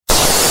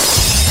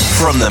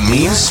From the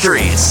mean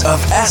streets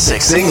of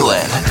Essex,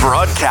 England,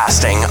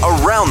 broadcasting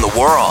around the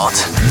world,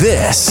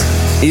 this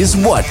is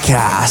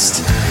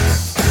Whatcast.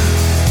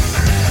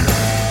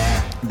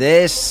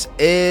 This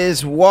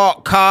is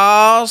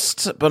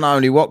Whatcast, but not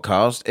only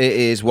Whatcast, it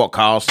is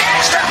Whatcast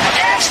Extra!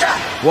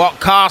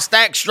 Whatcast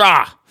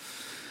Extra!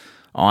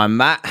 I'm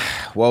Matt.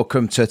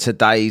 Welcome to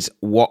today's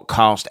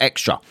Whatcast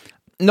Extra.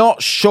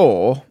 Not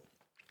sure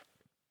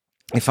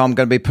if I'm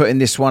going to be putting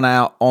this one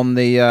out on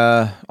the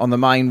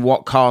main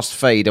Whatcast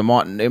feed. It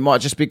might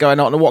just be going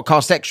out on the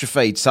Whatcast Extra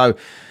feed. So,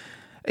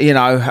 you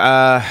know,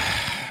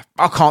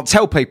 I can't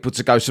tell people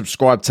to go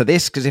subscribe to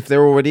this because if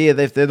they're already here,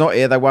 if they're not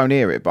here, they won't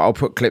hear it. But I'll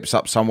put clips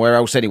up somewhere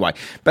else anyway.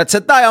 But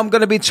today I'm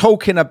going to be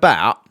talking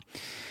about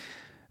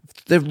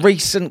the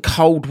recent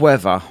cold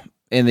weather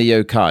in the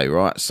UK,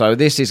 right? So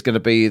this is going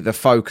to be the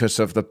focus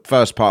of the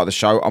first part of the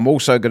show. I'm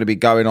also going to be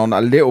going on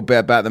a little bit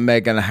about the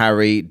Meghan and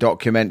Harry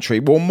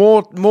documentary. Well,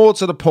 more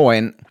to the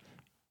point,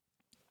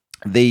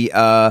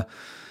 the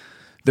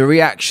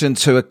reaction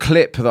to a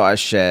clip that I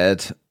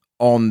shared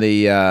on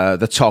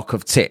the Talk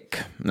of Tick.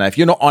 Now, if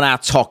you're not on our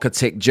Talk of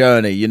Tick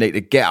journey, you need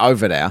to get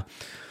over there.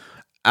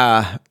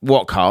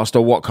 Whatcast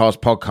or Whatcast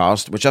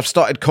podcast, which I've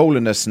started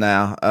calling us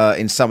now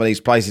in some of these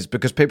places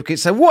because people keep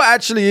saying, what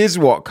actually is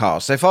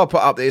Whatcast? So if I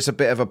put up that it's a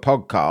bit of a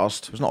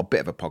podcast, it's not a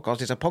bit of a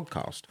podcast, it's a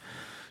podcast.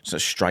 So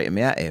straighten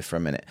me out here for a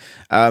minute.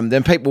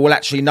 Then people will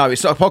actually know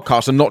it's not a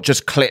podcast and not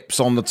just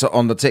clips on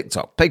the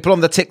TikTok. People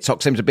on the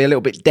TikTok seem to be a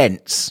little bit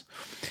dense.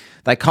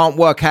 They can't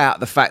work out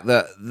the fact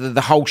that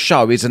the whole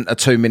show isn't a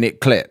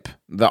 2-minute clip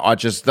that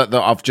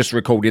I've just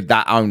recorded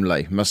that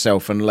only,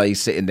 myself and Lee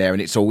sitting there,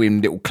 and it's all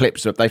in little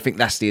clips. They think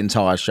that's the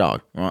entire show,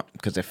 right?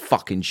 Because they're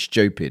fucking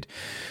stupid.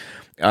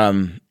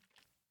 Most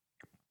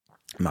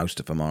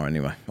of them are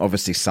anyway.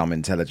 Obviously, some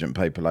intelligent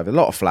people over there.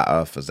 A lot of flat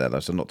earthers there, though,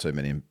 so not too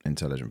many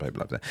intelligent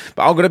people over there.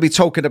 But I'm going to be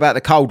talking about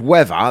the cold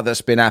weather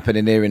that's been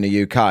happening here in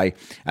the UK,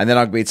 and then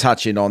I'm going to be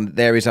touching on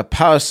there is a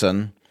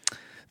person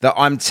that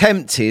I'm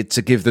tempted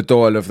to give the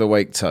Doyle of the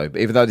Week to,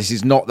 even though this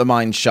is not the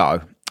main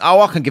show.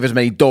 Oh, I can give as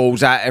many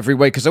Doyles out every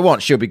week as I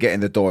want. She'll be getting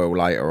the Doyle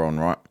later on,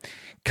 right?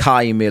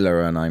 Kay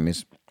Miller, her name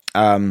is.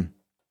 And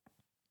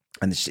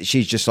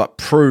she's just like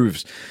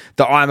proves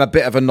that I'm a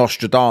bit of a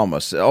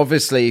Nostradamus.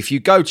 Obviously, if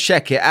you go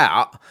check it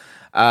out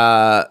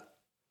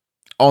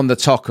on the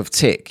Talk of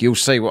Tick, you'll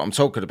see what I'm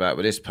talking about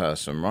with this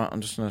person, right?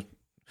 I'm just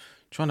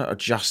trying to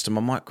adjust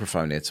my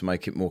microphone here to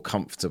make it more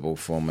comfortable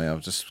for me.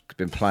 I've just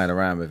been playing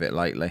around with it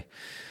lately.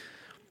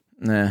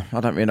 Yeah,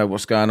 I don't really know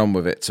what's going on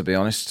with it, to be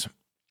honest.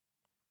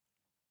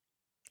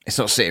 It's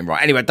not sitting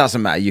right. Anyway, it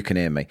doesn't matter. You can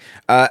hear me.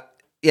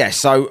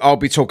 So I'll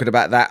be talking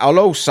about that. I'll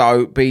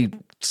also be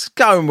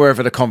going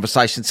wherever the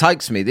conversation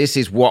takes me. This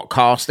is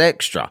Whatcast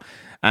Extra.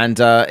 And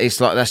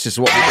it's like, that's just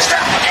what we do.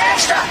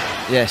 Extra!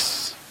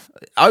 Yes.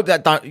 I hope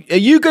that don't... Are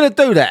you going to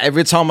do that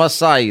every time I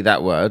say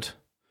that word?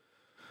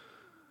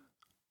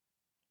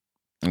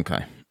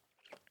 Okay.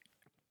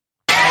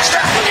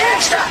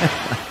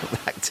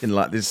 Acting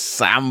like this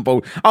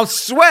soundboard. I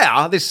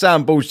swear this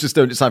soundboard's just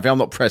doing its own thing. I'm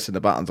not pressing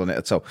the buttons on it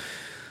at all.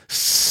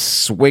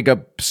 Swig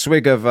of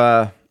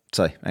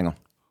tea. Hang on.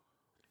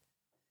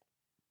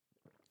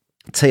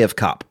 Tea of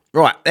cup.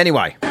 Right,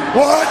 anyway.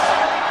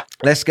 What?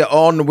 Let's get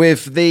on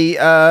with the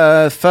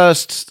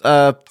first thing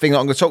that I'm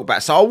going to talk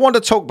about. So I want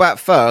to talk about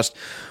first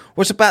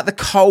was about the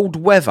cold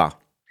weather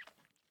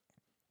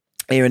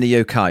here in the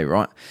UK,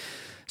 right?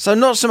 So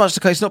not so much the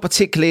case, not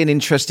particularly an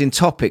interesting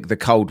topic, the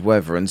cold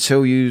weather,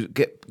 until you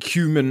get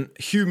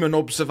human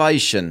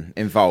observation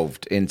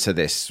involved into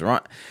this,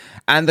 right?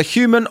 And the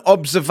human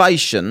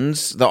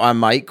observations that I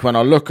make when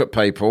I look at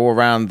people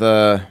around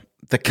the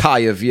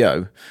K of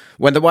you,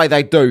 when the way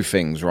they do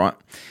things, right?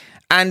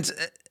 And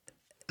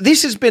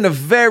this has been a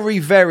very,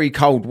 very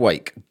cold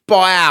week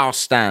by our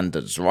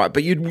standards, right?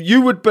 But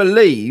you would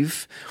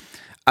believe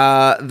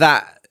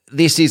that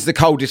this is the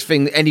coldest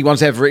thing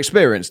anyone's ever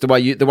experienced.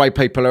 The way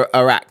people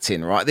are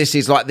acting, right? This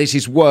is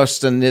worse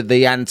than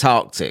the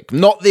Antarctic,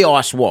 not the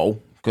ice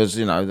wall, because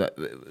you know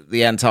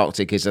the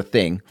Antarctic is a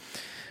thing,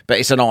 but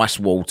it's an ice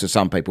wall to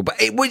some people.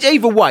 But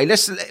either way,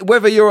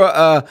 whether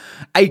you're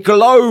a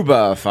globe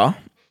earther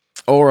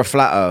or a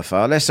flat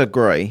earther, let's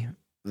agree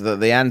that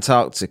the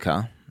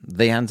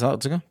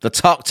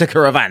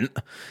Tarctica event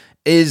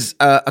is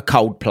a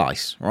cold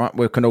place, right?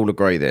 We can all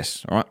agree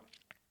this, right?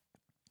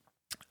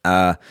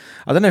 I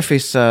don't know if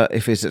it's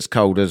as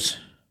cold as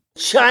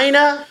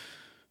China.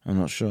 I'm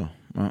not sure.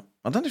 Right.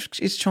 I don't know if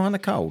is China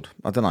cold.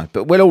 I don't know,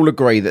 but we'll all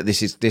agree that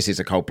this is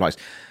a cold place,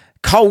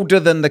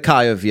 colder than the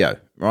K of you,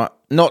 right?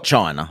 Not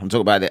China. I'm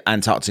talking about the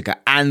Antarctica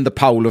and the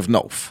Pole of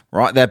North,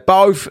 right? They're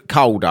both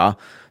colder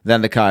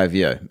than the K of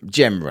you,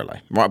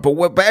 generally, right?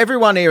 But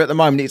everyone here at the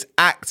moment is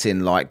acting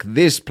like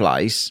this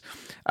place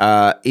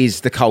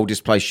is the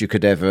coldest place you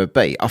could ever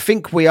be. I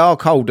think we are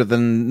colder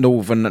than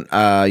northern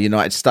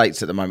United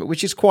States at the moment,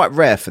 which is quite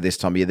rare for this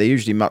time of year. They're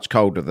usually much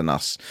colder than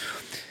us.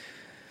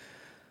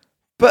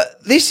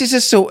 But this is a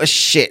sort of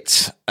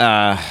shit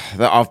that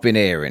I've been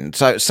hearing.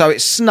 So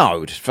it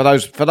snowed. For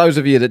those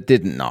of you that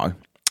didn't know,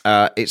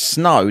 it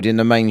snowed in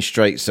the main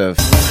streets of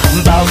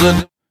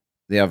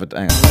the other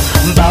day.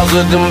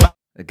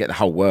 Get the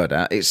whole word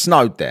out. It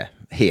snowed there.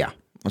 Here.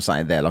 I'm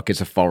saying there like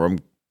it's a foreign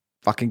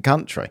fucking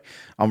country.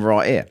 I'm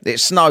right here. It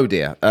snowed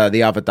here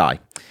the other day.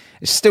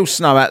 It's still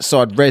snow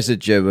outside,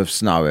 residue of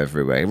snow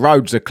everywhere.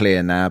 Roads are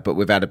clear now, but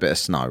we've had a bit of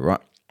snow, right?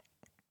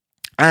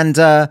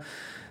 And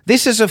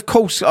this is, of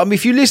course, I mean,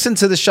 if you listen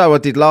to the show I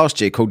did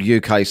last year called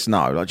UK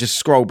Snow, like just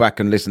scroll back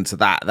and listen to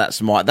that.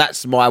 That's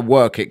my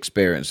work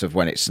experience of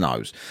when it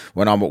snows,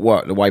 when I'm at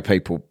work, the way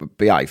people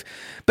behave.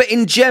 But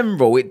in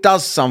general, it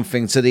does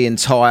something to the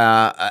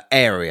entire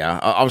area.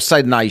 I would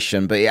say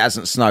nation, but it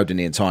hasn't snowed in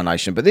the entire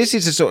nation. But this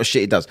is the sort of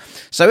shit it does.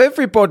 So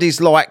everybody's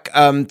like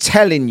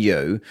telling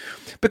you,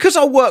 because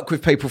I work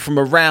with people from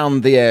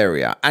around the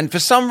area, and for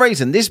some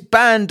reason, this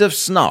band of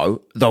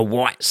snow, the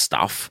white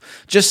stuff,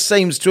 just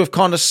seems to have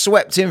kind of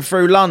swept in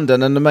through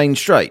London and the main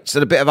streets.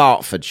 And a bit of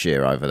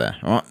Hertfordshire over there,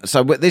 right?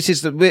 So this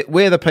is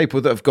we're the people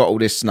that have got all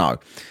this snow,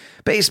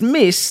 but it's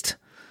missed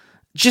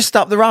just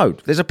up the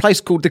road. There's a place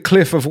called the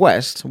Cliff of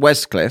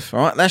Westcliff,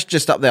 right? That's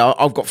just up there.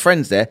 I've got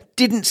friends there.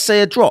 Didn't see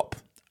a drop,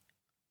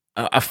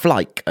 a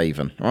flake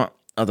even, right?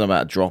 I don't know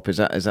about a drop. Is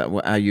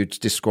that how you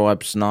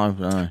describe snow?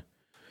 No.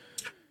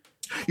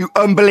 You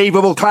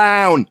unbelievable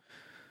clown!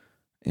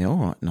 Yeah, all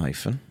right,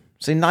 Nathan.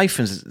 See,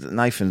 Nathan's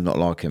not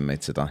liking me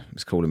today.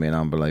 He's calling me an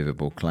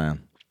unbelievable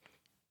clown.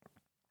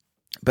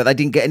 But they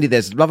didn't get any.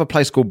 There's another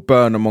place called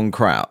Burnham on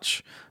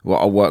Crouch. Well,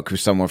 I work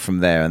with someone from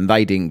there, and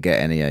they didn't get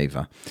any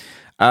either.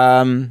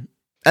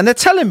 And they're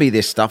telling me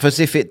this stuff as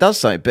if it does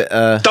something, but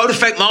don't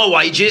affect my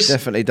wages.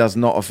 Definitely does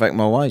not affect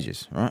my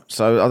wages, right?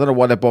 So I don't know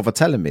why they bother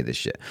telling me this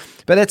shit.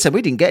 But they said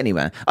we didn't get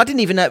anywhere. I didn't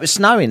even know it was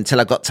snowing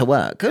until I got to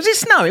work. Was it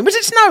snowing? Was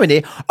it snowing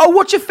here? Oh,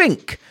 what do you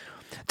think?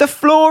 The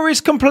floor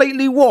is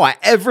completely white.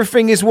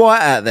 Everything is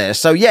white out there.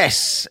 So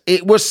yes,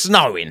 it was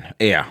snowing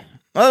here.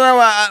 I don't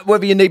know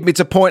whether you need me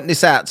to point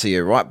this out to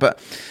you, right? But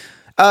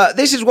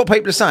this is what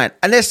people are saying.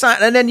 And they're saying,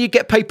 and then you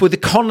get people, the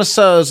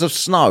connoisseurs of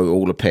snow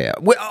all appear.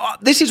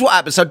 This is what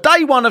happens. So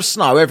day one of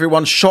snow,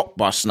 everyone's shocked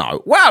by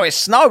snow. Wow, it's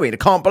snowing. I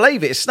can't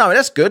believe it. It's snowing.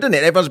 That's good, isn't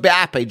it? Everyone's a bit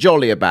happy,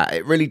 jolly about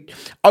it. Really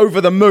over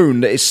the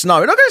moon that it's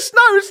snowing. Look, it's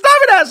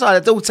snowing outside.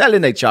 It's all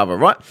telling each other,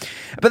 right?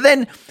 But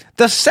then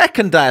the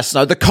second day of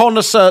snow,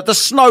 the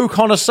snow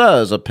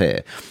connoisseurs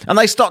appear. And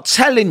they start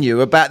telling you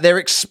about their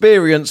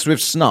experience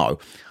with snow.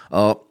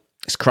 Oh,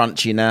 it's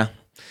crunchy now.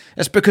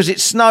 It's because it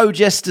snowed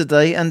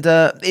yesterday and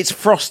it's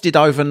frosted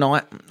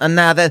overnight. And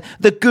now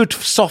the good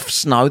soft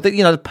snow,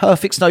 the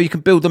perfect snow you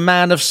can build the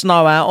man of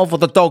snow out of, or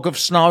the dog of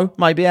snow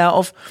maybe out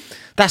of.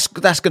 That's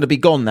going to be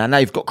gone now. Now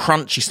you've got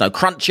crunchy snow,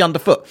 crunchy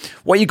underfoot.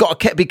 What you got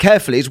to be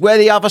careful is where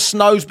the other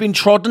snow's been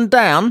trodden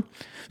down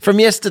from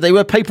yesterday,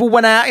 where people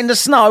went out in the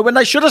snow when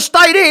they should have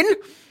stayed in.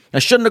 They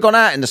shouldn't have gone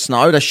out in the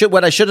snow. They should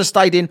have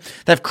stayed in.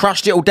 They've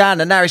crushed it all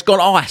down, and now it's gone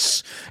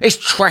ice. It's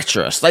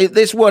treacherous.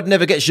 This word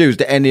never gets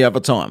used at any other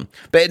time,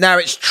 but now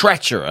it's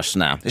treacherous.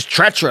 Now it's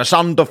treacherous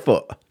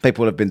underfoot.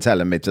 People have been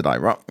telling me today.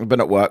 Right, I've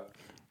been at work.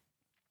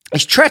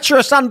 It's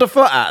treacherous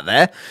underfoot out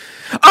there.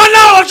 Oh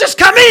no! I've just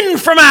come in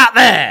from out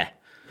there.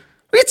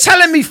 What are you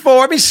telling me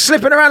for? I've been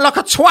slipping around like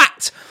a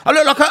twat. I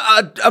look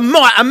like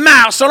a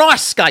mouse on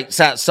ice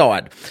skates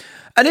outside.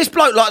 And this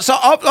bloke, so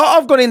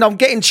I've gone in, I'm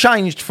getting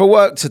changed for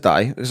work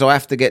today, because I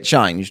have to get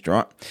changed,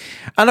 right?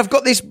 And I've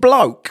got this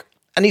bloke,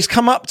 and he's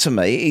come up to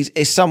me.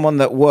 He's someone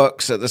that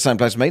works at the same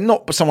place as me,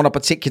 not someone I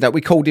particular. We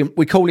call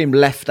him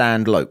Left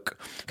Hand Luke,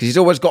 because he's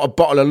always got a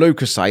bottle of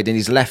Lucasade in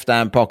his left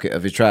hand pocket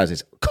of his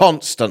trousers,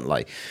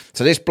 constantly.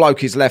 So this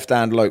bloke is Left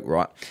Hand Luke,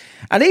 right?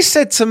 And he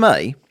said to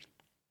me,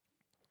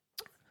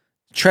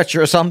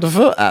 treacherous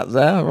underfoot out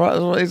there, right?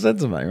 That's what he said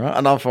to me, right?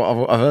 And I've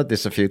heard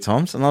this a few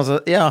times, and I was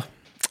like, yeah,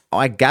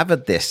 I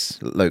gathered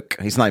this, Luke.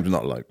 His name's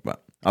not Luke,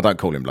 but I don't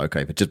call him Luke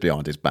either, just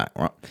behind his back,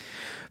 right?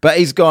 But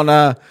he's gone,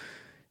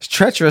 it's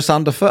treacherous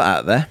underfoot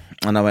out there.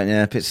 And I went,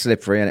 yeah, a bit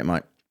slippery, ain't it,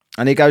 mate?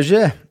 And he goes,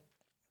 yeah.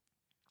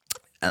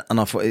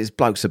 And I thought, this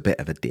bloke's a bit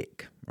of a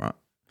dick, right?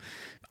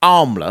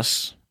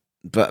 Armless,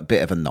 but a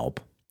bit of a knob.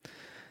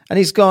 And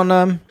he's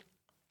gone,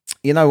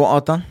 you know what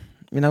I've done?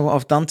 You know what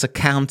I've done to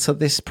counter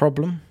this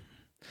problem?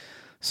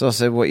 So I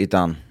said, what you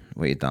done?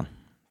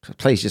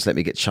 Please just let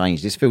me get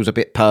changed. This feels a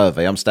bit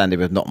pervy. I'm standing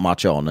with not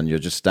much on, and you're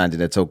just standing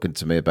there talking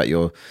to me about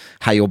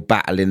how you're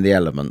battling the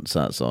elements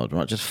outside,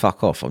 right? Just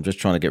fuck off. I'm just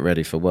trying to get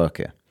ready for work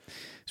here.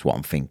 That's what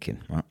I'm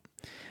thinking, right?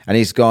 And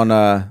he's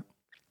gone,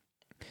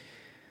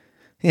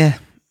 yeah,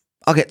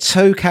 I'll get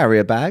 2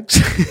 carrier bags.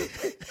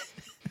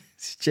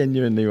 It's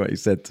genuinely what he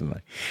said to me.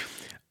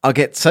 I'll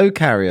get 2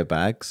 carrier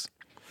bags,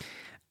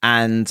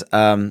 and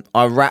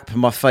I wrap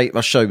my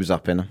shoes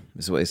up in them,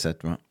 is what he said,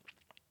 right?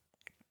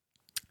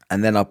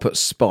 And then I put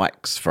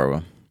spikes through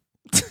them.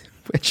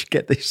 Where'd you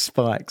get these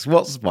spikes?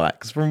 What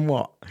spikes? From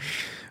what?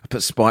 I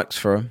put spikes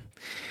through them.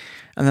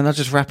 And then I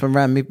just wrap them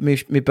around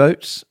me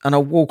boots, and I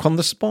walk on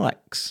the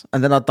spikes.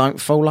 And then I don't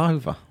fall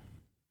over.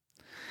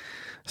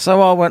 So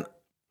I went,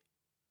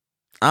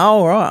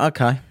 oh, right,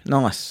 okay,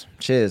 nice.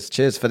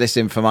 Cheers for this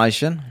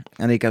information.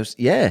 And he goes,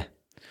 yeah.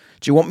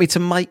 Do you want me to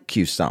make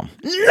you some?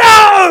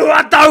 No!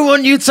 I don't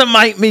want you to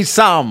make me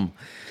some.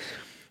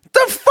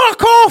 The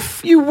fuck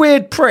off, you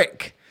weird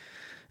prick.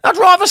 I'd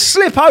rather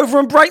slip over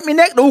and break my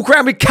neck than walk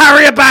around with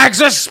carrier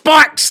bags with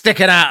spikes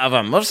sticking out of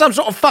them. Or some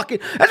sort of fucking...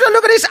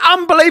 Look at this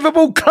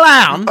unbelievable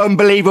clown.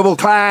 Unbelievable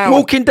clown.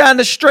 Walking down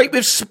the street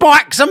with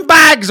spikes and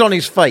bags on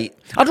his feet.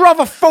 I'd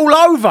rather fall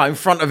over in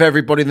front of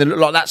everybody than look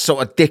like that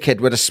sort of dickhead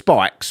with the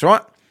spikes,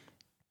 right?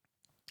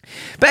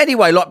 But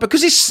anyway, like,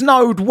 because it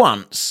snowed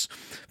once...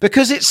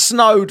 Because it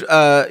snowed,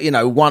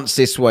 once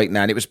this week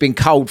now, and it was been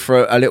cold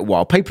for a little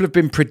while, people have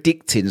been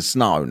predicting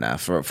snow now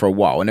for a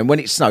while. And then when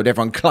it snowed,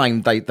 everyone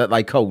claimed that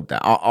they called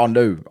that. I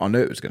knew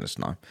it was going to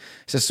snow.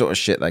 It's the sort of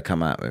shit they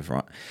come out with,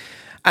 right?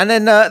 And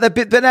then now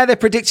they're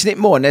predicting it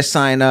more, and they're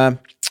saying, I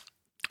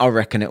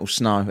reckon it'll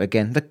snow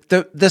again.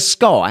 The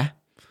sky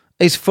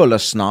is full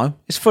of snow.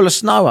 It's full of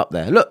snow up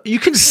there. Look, you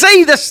can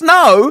see the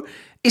snow.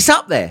 It's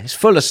up there. It's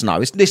full of snow.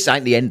 This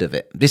ain't the end of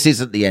it. This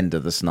isn't the end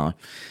of the snow.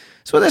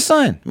 That's what they're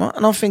saying, right?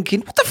 And I'm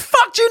thinking, what the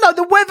fuck do you know?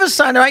 The weather's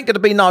saying there ain't going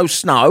to be no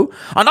snow.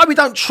 I know we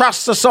don't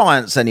trust the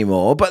science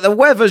anymore, but the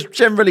weather's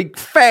generally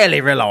fairly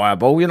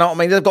reliable, you know what I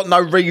mean? They've got no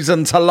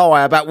reason to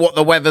lie about what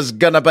the weather's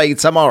going to be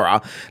tomorrow.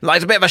 Like,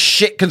 it's a bit of a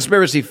shit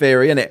conspiracy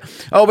theory, isn't it?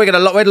 Oh, we'd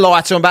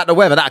lie to them about the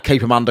weather. That'll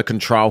keep them under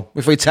control.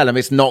 If we tell them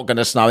it's not going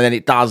to snow, then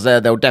it does,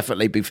 they'll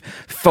definitely be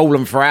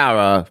falling for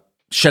our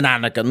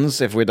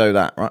shenanigans if we do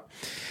that, right?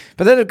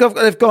 But then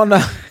they've gone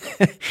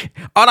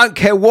I don't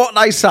care what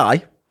they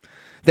say.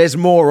 There's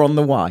more on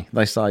the way.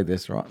 They say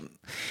this, right?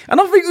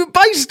 And I think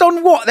based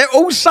on what they're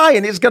all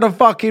saying, it's going to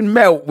fucking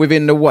melt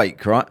within the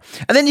week, right?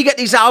 And then you get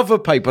these other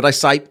people. They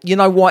say, you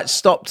know why it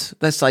stopped?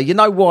 They say, you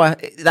know why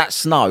that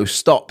snow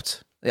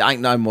stopped? It ain't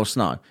no more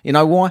snow. You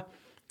know why?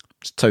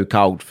 It's too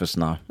cold for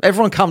snow.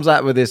 Everyone comes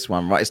out with this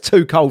one, right? It's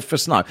too cold for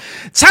snow.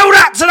 Tell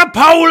that to the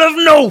Pole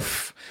of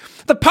North.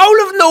 The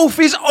Pole of North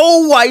is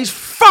always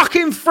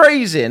fucking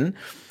freezing,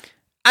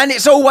 and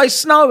it's always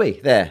snowy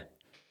there.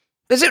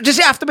 Does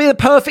it have to be the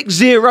perfect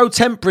 0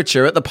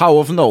 temperature at the Pole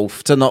of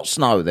North to not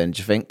snow then, do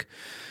you think?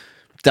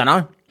 Don't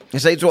know.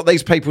 It's what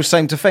these people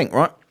seem to think,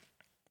 right?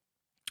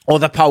 Or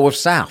the Pole of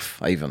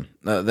South, even.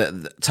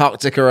 The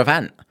Antarctica of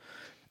Ant.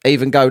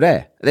 Even go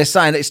there. They're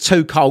saying it's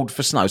too cold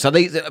for snow. So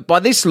by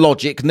this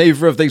logic,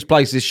 neither of these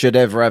places should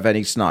ever have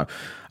any snow.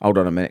 Hold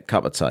on a minute.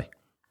 Cup of tea.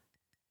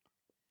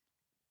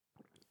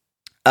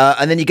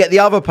 And then you get the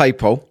other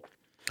people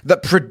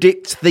that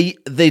predict the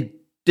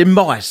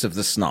demise of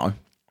the snow.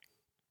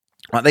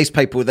 Like these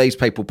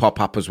people pop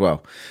up as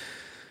well.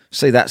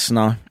 See that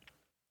snow?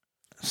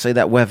 See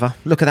that weather?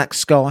 Look at that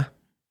sky.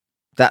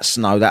 That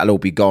snow, that'll all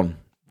be gone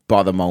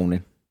by the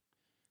morning.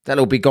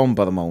 That'll all be gone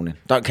by the morning.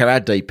 Don't care how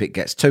deep it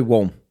gets. Too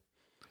warm.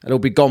 It'll all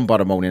be gone by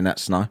the morning, that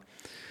snow.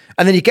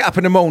 And then you get up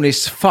in the morning,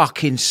 it's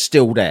fucking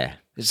still there.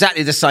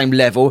 Exactly the same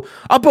level.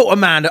 I built a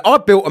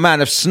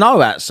man of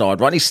snow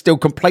outside, right? He's still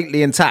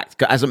completely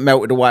intact. It hasn't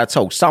melted away at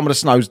all. Some of the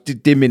snow's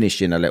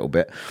diminishing a little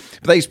bit.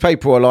 But these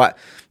people are like,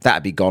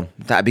 that'd be gone.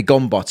 That'd be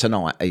gone by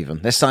tonight, even.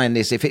 They're saying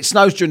this. If it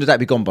snows during the day,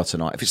 it'd be gone by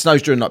tonight. If it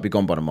snows during the night, it'd be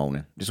gone by the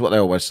morning. This is what they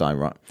always say,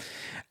 right?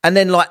 And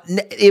then, like,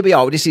 here we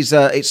are. This is,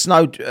 it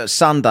snowed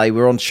Sunday.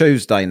 We're on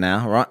Tuesday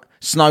now, right?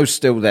 Snow's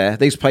still there.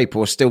 These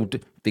people are still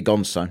be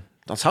gone soon.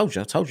 I told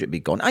you it'd be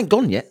gone. It ain't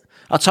gone yet.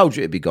 I told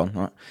you it'd be gone,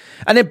 right?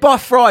 And then by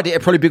Friday,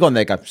 it'll probably be gone.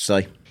 There you go,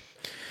 see.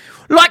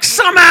 Like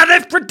somehow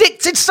they've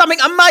predicted something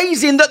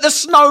amazing that the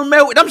snow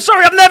melted. I'm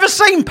sorry, I've never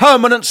seen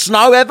permanent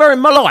snow ever in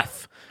my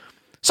life.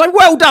 So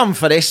well done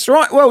for this,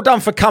 right? Well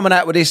done for coming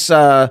out with this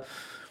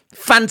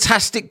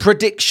fantastic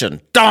prediction.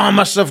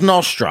 Damus of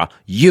Nostra,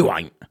 you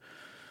ain't.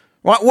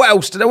 Right, what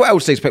else do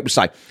these people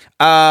say?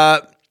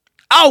 The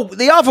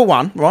other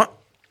one, right?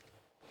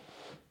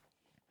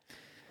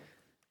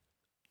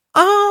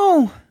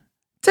 Oh,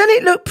 doesn't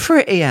it look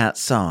pretty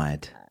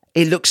outside?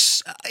 It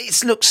looks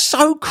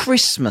so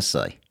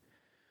Christmassy.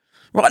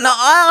 Right, now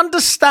I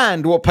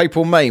understand what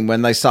people mean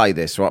when they say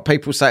this, right?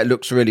 People say it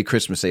looks really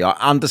Christmassy. I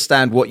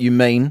understand what you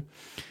mean.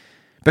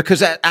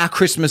 Because our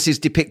Christmas is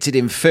depicted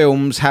in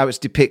films, how it's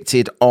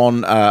depicted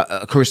on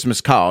a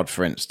Christmas card,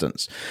 for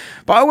instance.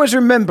 But I always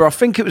remember, I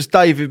think it was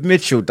David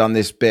Mitchell done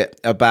this bit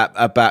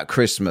about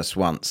Christmas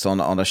once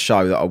on a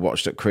show that I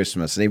watched at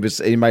Christmas, and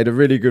he made a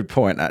really good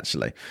point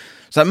actually.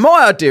 So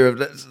my idea of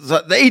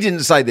he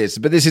didn't say this,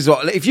 but this is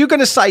what if you're going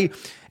to say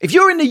if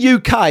you're in the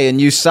UK and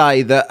you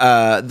say that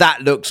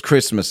that looks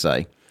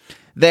Christmassy,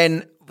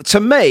 then to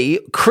me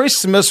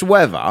Christmas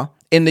weather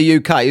in the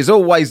UK is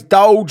always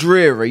dull,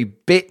 dreary,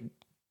 bit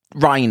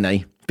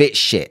rainy, bit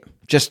shit,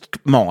 just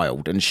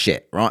mild and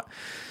shit, right?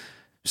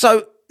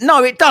 So,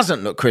 no, it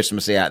doesn't look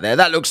Christmassy out there.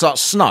 That looks like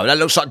snow. That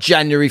looks like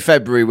January,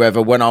 February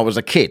weather when I was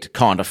a kid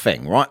kind of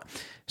thing, right?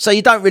 So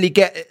you don't really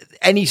get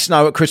any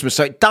snow at Christmas,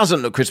 so it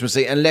doesn't look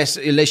Christmassy unless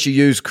you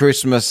use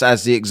Christmas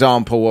as the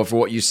example of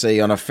what you see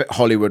on a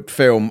Hollywood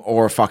film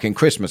or a fucking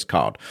Christmas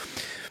card.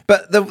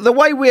 But the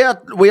way we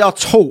are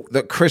taught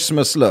that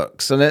Christmas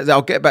looks, and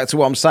I'll get back to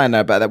what I'm saying now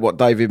about that, what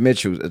David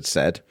Mitchell had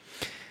said.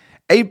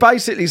 He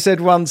basically said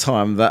one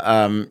time that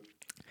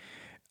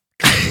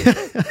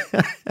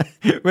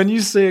when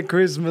you see a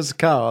Christmas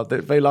card,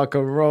 it'd be like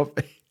a Rob.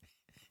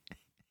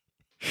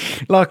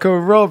 like a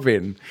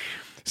robin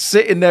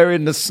sitting there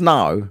in the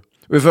snow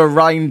with a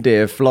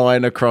reindeer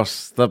flying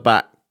across the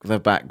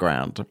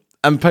background.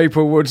 And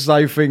people would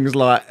say things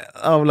like,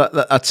 oh, look,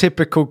 a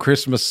typical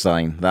Christmas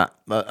scene, that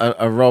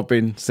a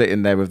robin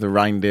sitting there with the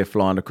reindeer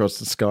flying across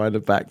the sky in the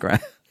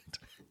background.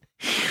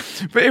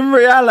 But in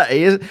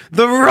reality,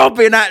 the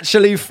robin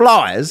actually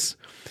flies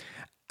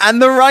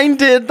and the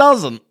reindeer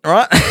doesn't,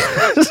 right?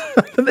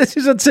 This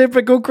is a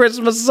typical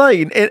Christmas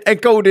scene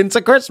according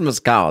to Christmas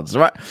cards,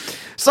 right?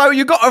 So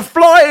you've got a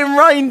flying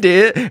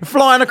reindeer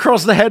flying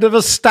across the head of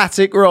a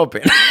static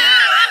robin.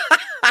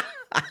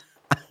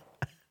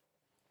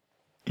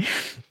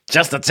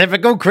 Just a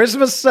typical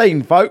Christmas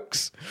scene,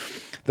 folks.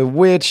 The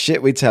weird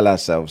shit we tell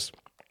ourselves.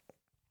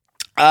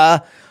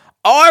 I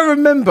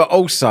remember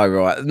also,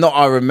 right?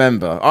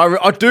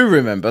 I do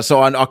remember,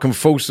 so I can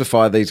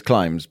falsify these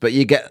claims. But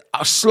you get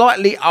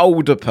slightly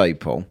older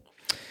people,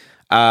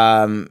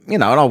 and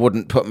I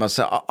wouldn't put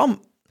myself.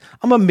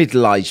 I'm a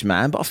middle-aged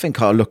man, but I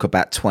think I look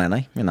about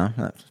 20.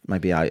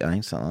 Maybe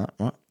 18, something like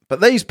that, right?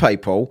 But these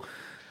people,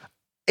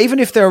 even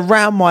if they're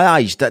around my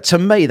age, that to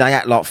me they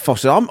act like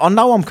fossils. I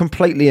know I'm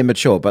completely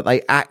immature, but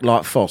they act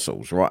like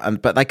fossils, right?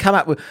 But they come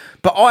up with.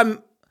 But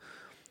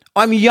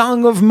I'm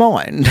young of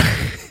mind,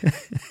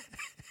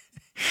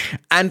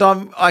 and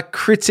I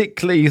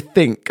critically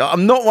think.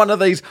 I'm not one of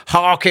these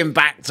harking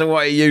back to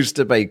what it used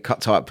to be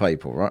type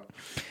people, right?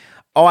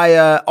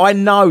 I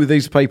know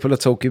these people are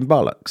talking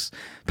bollocks.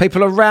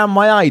 People around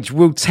my age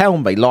will tell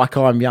me like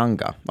I'm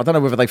younger. I don't know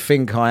whether they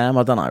think I am.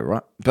 I don't know,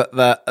 right? But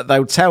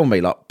they'll tell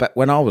me like, but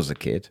when I was a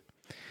kid,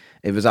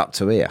 it was up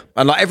to here.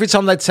 And like every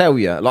time they tell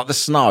you, like the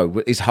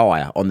snow is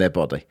higher on their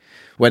body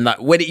when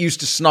it used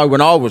to snow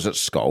when I was at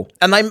school.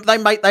 And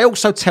they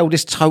also tell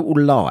this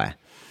total lie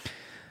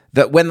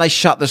that when they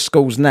shut the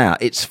schools now,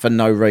 it's for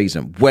no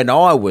reason. When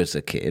I was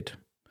a kid,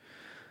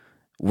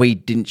 we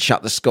didn't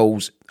shut the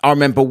schools. I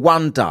remember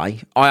one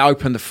day I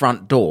opened the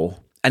front door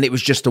and it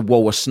was just a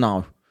wall of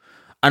snow.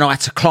 And I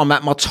had to climb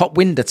out my top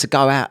window to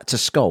go out to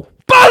school.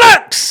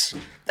 Bollocks!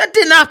 That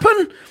didn't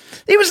happen.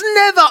 It was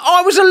never.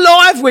 I was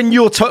alive when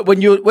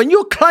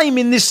you're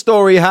claiming this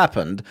story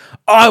happened.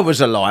 I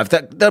was alive.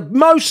 The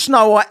most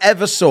snow I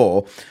ever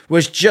saw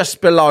was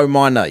just below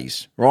my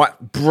knees, right?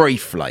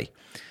 Briefly.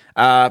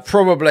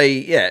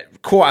 Probably,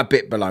 quite a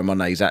bit below my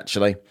knees,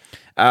 actually.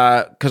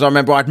 Because I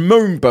remember I had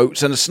moon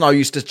boots and the snow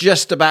used to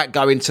just about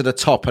go into the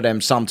top of them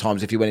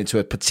sometimes if you went into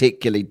a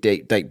particularly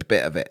deep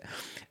bit of it.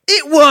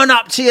 It weren't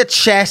up to your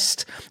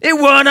chest. It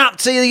weren't up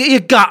to your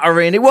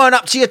guttering. It weren't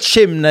up to your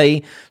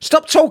chimney.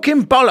 Stop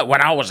talking bollock.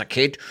 When I was a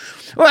kid.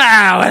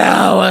 Well, when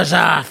I was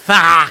a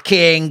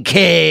fucking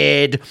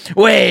kid,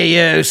 we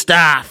used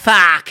to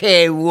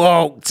fucking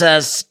walk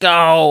to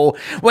school.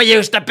 We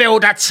used to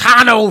build a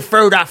tunnel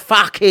through the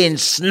fucking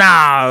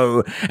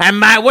snow.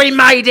 And we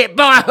made it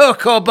by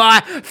hook or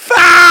by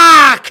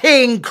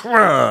fucking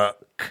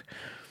crook.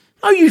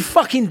 No, you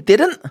fucking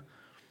didn't.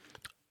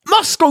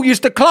 My school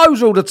used to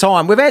close all the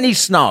time with any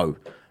snow.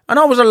 And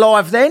I was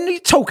alive then. What are you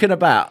talking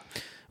about?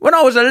 When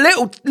I was a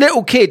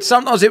little kid,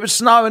 sometimes it would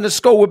snow and the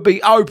school would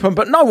be open,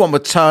 but no one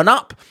would turn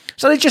up.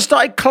 So they just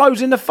started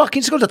closing the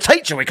fucking school. The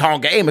teacher, we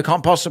can't get in. We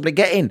can't possibly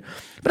get in.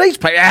 But these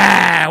people,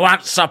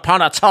 once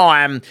upon a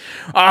time,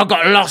 I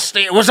got lost.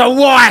 It was a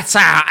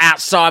whiteout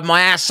outside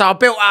my house. So I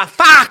built a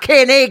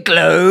fucking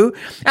igloo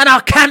and I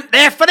camped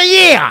there for the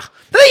year.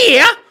 The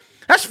year?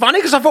 That's funny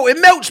because I thought it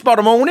melts by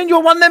the morning.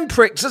 You're one of them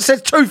pricks that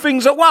says two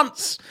things at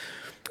once.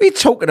 What are you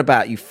talking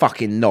about, you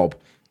fucking knob?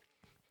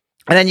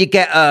 And then you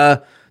get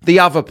the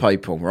other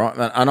people, right?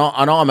 And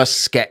I'm a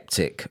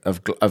skeptic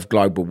of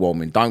global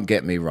warming. Don't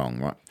get me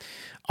wrong, right?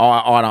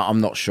 I'm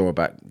not sure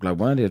about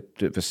global warming. I need a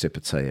bit of a sip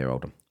of tea here,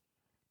 hold on.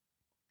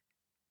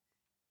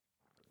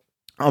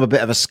 I'm a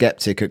bit of a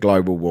skeptic at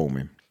global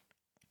warming.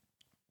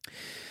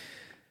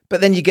 But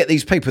then you get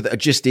these people that are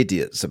just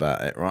idiots about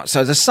it, right?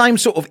 So the same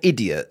sort of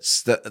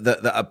idiots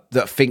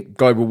that think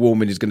global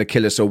warming is going to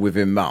kill us all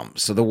within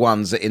months are the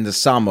ones that in the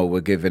summer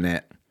were giving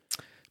it,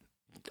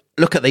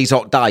 look at these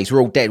hot days, we're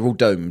all dead, we're all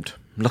doomed.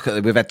 Look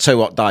at we've had 2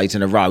 hot days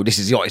in a row. This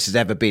is the hottest it's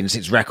ever been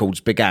since records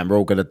began. We're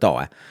all going to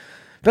die.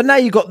 But now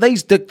you've got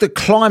these,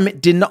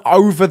 the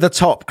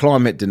over-the-top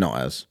climate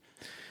deniers.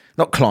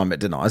 Not climate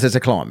deniers, there's a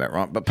climate,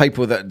 right? But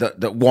people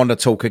that want to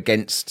talk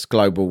against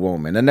global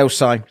warming. And they'll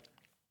say,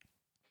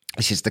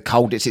 this is the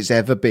coldest it's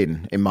ever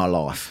been in my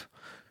life.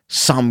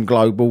 Some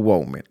global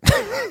warming.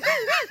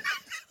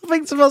 I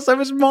think to myself,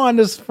 it's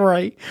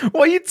 -3.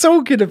 What are you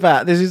talking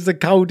about? This is the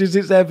coldest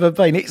it's ever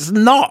been. It's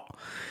not.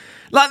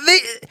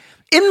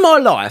 In my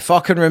life, I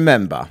can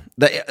remember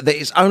that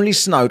it's only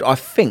snowed, I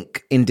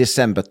think, in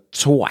December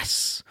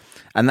twice.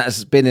 And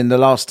that's been in the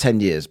last 10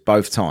 years,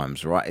 both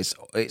times, right?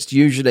 It's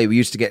usually, we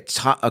used to get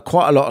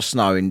quite a lot of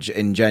snow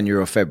in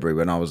January or February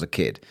when I was a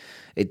kid.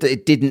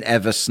 It didn't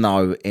ever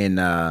snow in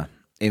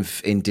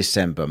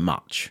December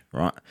much,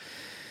 right?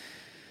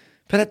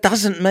 But that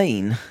doesn't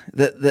mean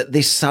that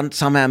this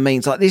somehow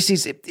means like this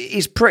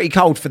is pretty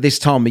cold for this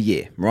time of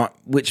year, right?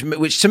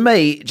 Which to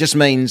me just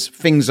means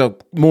things are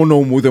more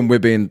normal than we're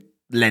being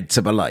led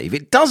to believe.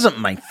 It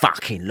doesn't mean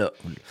fucking look.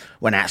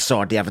 Went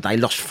outside the other day,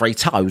 lost 3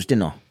 toes,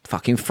 didn't I?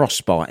 Fucking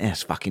frostbite.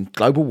 Yes, fucking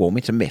global warming.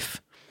 It's a myth.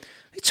 What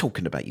are you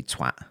talking about, you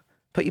twat?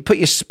 Put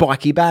your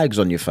spiky bags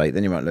on your feet,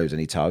 then you won't lose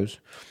any toes.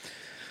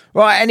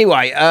 Right,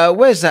 anyway,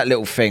 where's that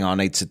little thing I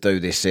need to do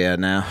this here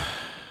now?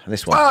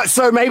 This one.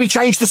 So maybe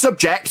change the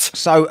subject.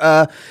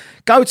 So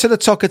go to the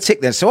Tocker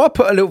Tick then. So I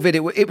put a little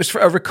video. It was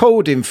a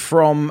recording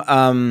from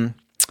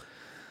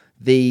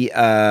the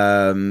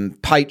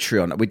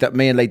Patreon.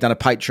 Me and Lee done a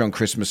Patreon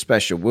Christmas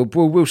special. We'll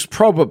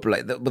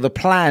probably, the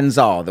plans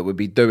are that we'll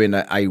be doing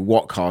a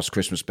Whatcast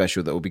Christmas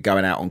special that will be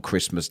going out on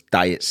Christmas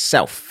Day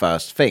itself,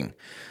 first thing,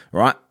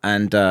 right?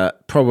 And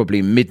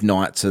probably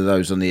midnight to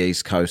those on the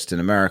East Coast in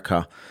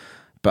America.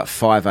 But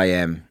 5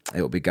 a.m.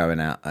 it will be going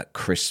out at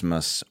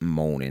Christmas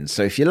morning.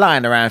 So if you're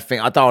lying around and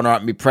think, I don't want to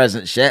open my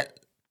presents yet,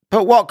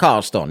 put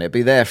Whatcast on. It'll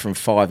be there from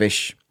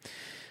 5-ish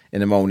in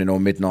the morning or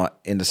midnight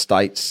in the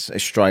States.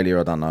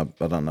 Australia, I don't know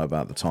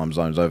about the time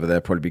zones over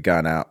there. Probably be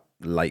going out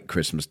late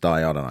Christmas Day.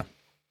 I don't know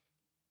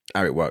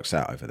how it works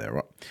out over there,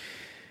 right?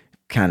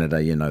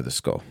 Canada, you know the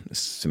score. It's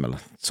similar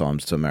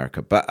times to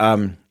America. But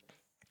and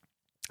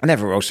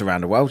everywhere else around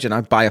the world, you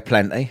know, Bay of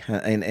Plenty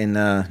in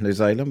New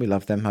Zealand. We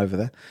love them over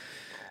there.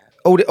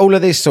 All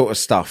of this sort of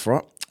stuff,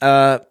 right?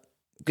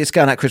 It's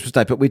going out Christmas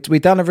Day, but we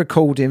done a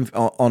recording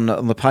on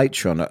the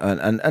Patreon,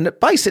 and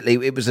basically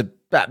it was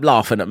about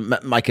laughing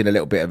at making a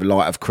little bit of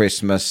light of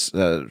Christmas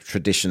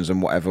traditions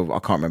and whatever. I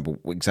can't remember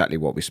exactly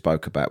what we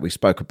spoke about. We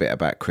spoke a bit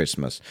about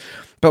Christmas,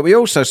 but we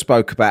also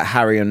spoke about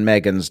Harry and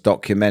Meghan's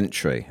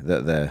documentary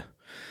that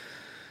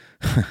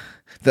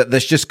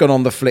that's just gone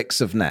on the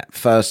flicks of net.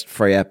 First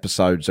 3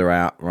 episodes are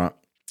out, right?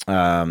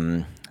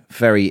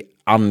 Very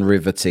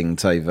unriveting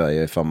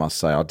TV, if I must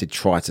say. I did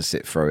try to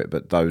sit through it,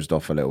 but dozed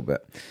off a little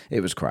bit. It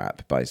was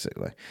crap,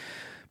 basically.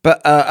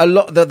 But a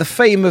lot. The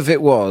theme of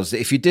it was that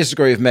if you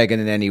disagree with Meghan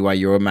in any way,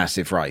 you're a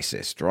massive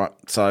racist, right?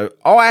 So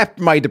I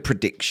made a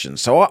prediction.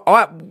 So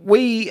I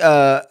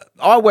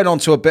went on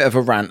to a bit of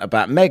a rant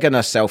about Meghan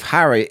herself,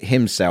 Harry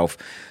himself,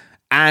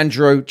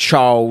 Andrew,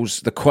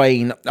 Charles, the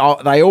Queen.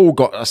 They all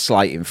got a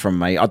slating from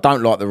me. I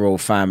don't like the royal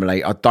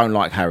family. I don't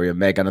like Harry and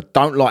Meghan. I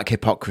don't like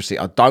hypocrisy.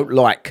 I don't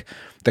like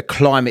the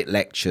climate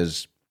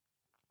lectures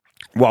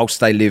whilst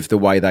they live the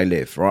way they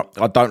live, right?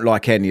 I don't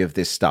like any of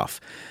this stuff.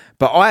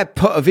 But I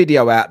put a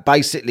video out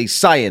basically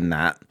saying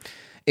that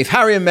if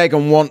Harry and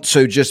Meghan want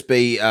to just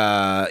be,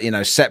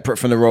 separate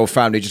from the royal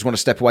family, just want to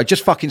step away,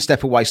 just fucking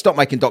step away, stop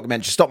making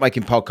documentaries, stop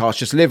making podcasts,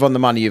 just live on the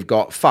money you've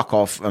got, fuck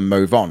off and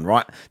move on,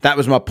 right? That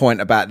was my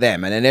point about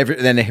them. And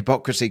then the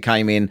hypocrisy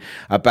came in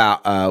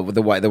about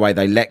the way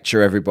they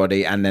lecture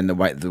everybody, and then the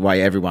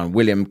way everyone,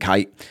 William,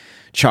 Kate,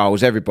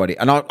 Charles, everybody.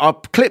 And I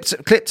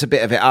clipped a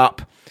bit of it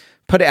up,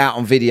 put it out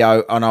on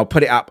video, and I'll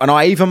put it up. And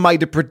I even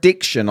made a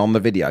prediction on the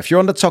video. If you're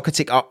on the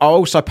Tokatik, I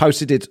also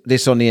posted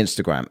this on the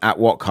Instagram, at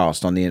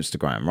Whatcast on the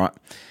Instagram, right?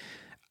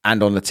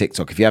 And on the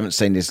TikTok. If you haven't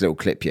seen this little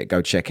clip yet,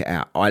 go check it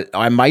out.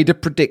 I made a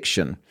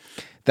prediction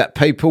that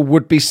people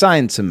would be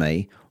saying to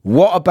me,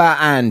 what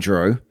about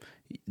Andrew?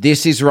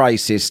 This is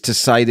racist to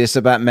say this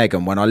about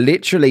Meghan, when I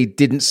literally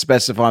didn't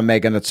specify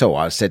Meghan at all.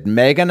 I said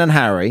Meghan and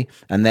Harry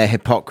and their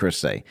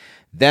hypocrisy.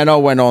 Then I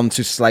went on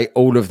to slate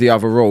all of the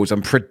other rules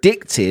and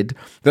predicted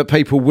that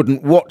people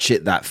wouldn't watch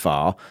it that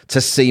far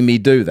to see me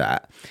do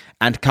that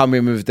and come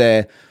in with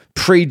their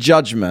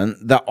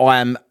prejudgment that I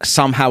am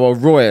somehow a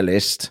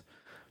royalist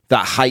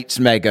that hates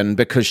Meghan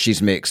because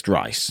she's mixed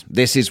race.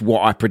 This is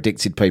what I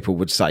predicted people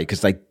would say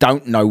because they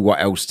don't know what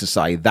else to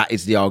say. That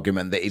is the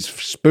argument that is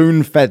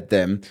spoon-fed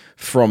them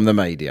from the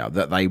media,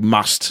 that they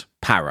must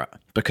parrot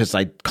because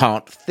they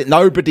can't.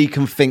 Nobody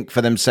can think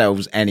for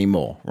themselves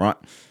anymore, right?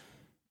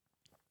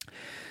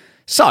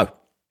 So,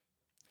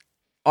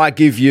 I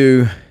give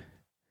you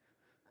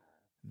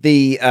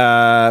the, what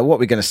are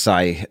we going to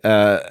say?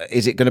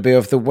 Is it going to be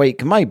of the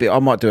week? Maybe, I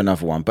might do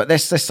another one, but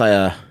let's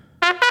say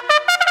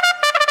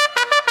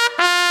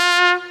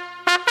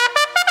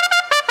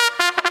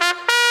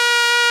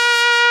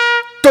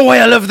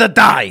Doyle of the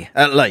day,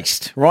 at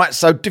least, right?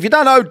 So if you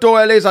don't know who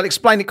Doyle is, I'll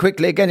explain it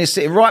quickly. Again, he's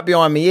sitting right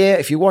behind me here.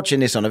 If you're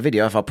watching this on a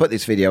video, if I put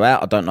this video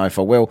out, I don't know if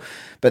I will,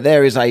 but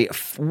there is a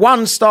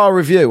 1-star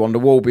review on the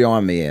wall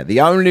behind me here.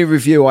 The only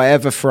review I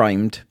ever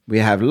framed, we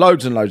have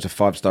loads and loads of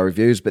 5-star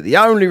reviews, but the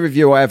only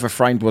review I ever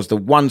framed was the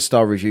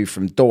 1-star review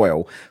from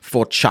Doyle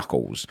for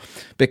chuckles.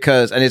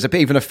 And there's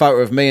even a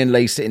photo of me and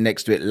Lee sitting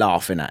next to it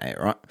laughing at it,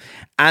 right?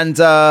 And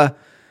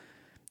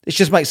it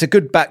just makes a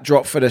good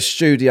backdrop for the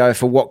studio,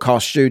 for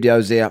Whatcast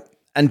Studios here.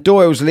 And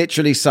Doyle's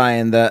literally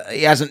saying that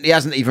he hasn't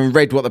even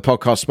read what the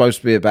podcast's supposed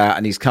to be about,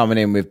 and he's coming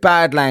in with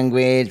bad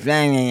language,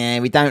 blah, blah, blah,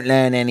 we don't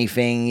learn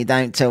anything, you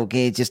don't talk,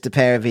 it's just a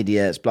pair of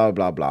idiots, blah,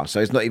 blah, blah.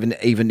 So he's not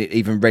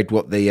even read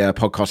what the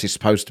podcast is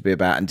supposed to be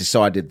about, and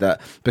decided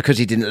that because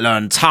he didn't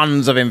learn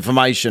tons of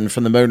information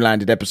from the Moon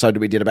Landed episode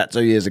that we did about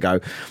 2 years ago,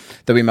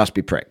 that we must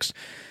be pricks.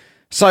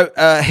 So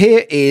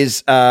here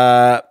is,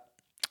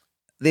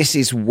 this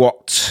is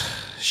what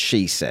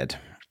she said.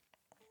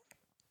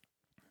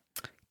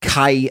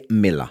 Kay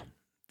Miller,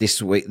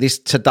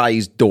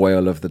 today's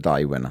Doyle of the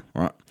Day winner,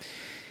 right?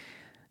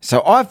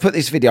 So I've put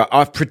this video,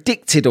 I've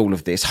predicted all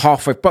of this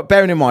halfway, but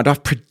bearing in mind,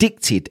 I've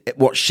predicted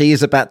what she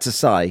is about to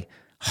say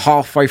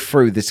halfway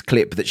through this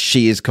clip that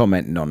she is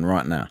commenting on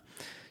right now.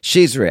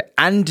 She's real.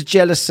 And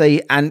jealousy,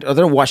 and I don't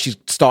know why she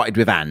started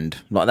with and.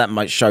 Like, that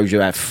might shows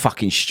you how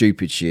fucking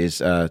stupid she is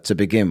to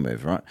begin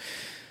with, right?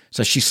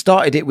 So she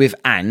started it with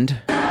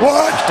and.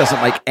 What? Which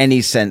doesn't make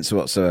any sense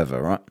whatsoever,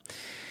 right?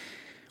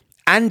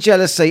 And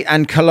jealousy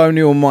and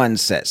colonial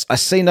mindsets. I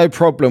see no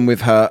problem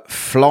with her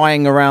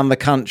flying around the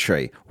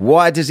country.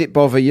 Why does it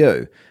bother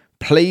you?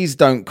 Please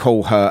don't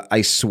call her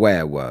a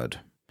swear word.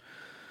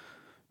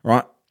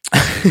 Right?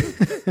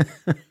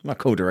 I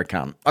called her a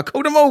cunt. I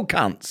called them all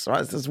cunts,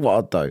 right? That's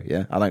what I do,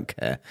 yeah? I don't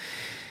care.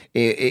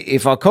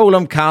 If I call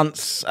them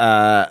cunts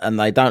and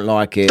they don't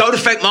like it... Don't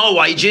affect my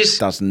wages.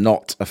 Does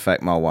not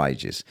affect my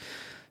wages.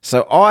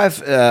 So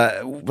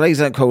please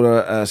don't call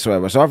her a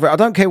swear word. So I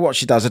don't care what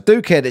she does. I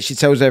do care that she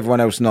tells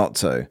everyone else not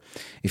to.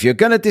 If you're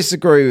going to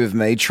disagree with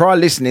me, try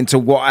listening to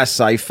what I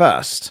say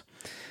first.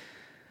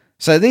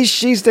 So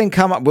she's then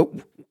come up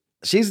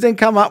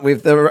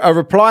with a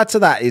reply to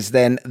that is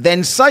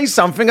then say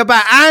something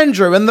about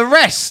Andrew and the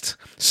rest.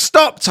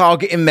 Stop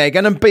targeting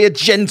Meghan and be a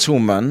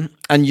gentleman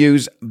and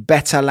use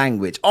better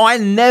language. I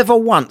never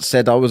once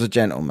said I was a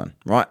gentleman,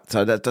 right?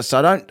 So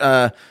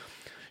don't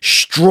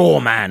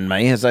straw man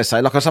me, as they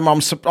say. Like I said,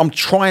 I'm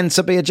trying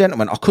to be a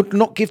gentleman. I could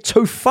not give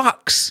two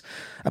fucks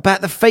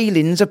about the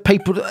feelings of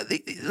people.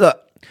 Look,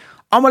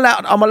 I'm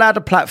allowed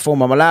a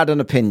platform. I'm allowed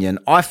an opinion.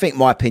 I think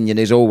my opinion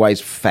is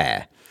always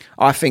fair.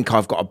 I think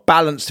I've got a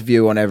balanced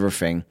view on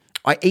everything.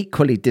 I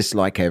equally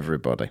dislike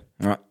everybody,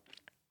 right?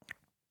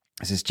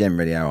 This is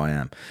generally how I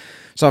am.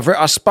 So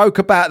I spoke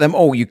about them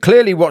all. You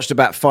clearly watched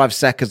about 5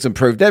 seconds and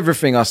proved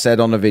everything I said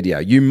on the video.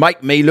 You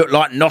make me look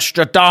like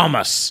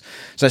Nostradamus.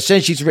 So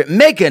since she's written,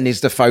 Meghan is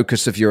the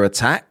focus of your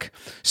attack.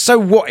 So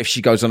what if she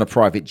goes on a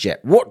private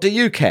jet? What do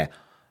you care?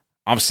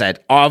 I've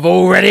said, I've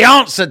already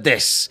answered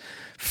this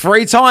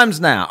 3 times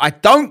now. I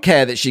don't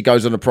care that she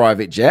goes on a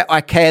private jet.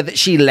 I care that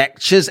she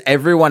lectures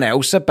everyone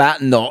else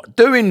about not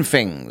doing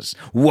things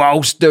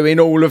whilst doing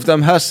all of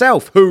them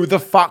herself. Who the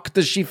fuck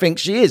does she think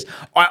she is?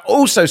 I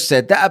also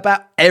said that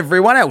about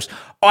everyone else.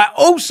 I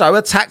also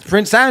attacked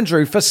Prince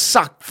Andrew for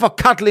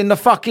cuddling the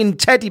fucking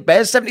teddy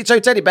bears, 72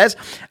 teddy bears,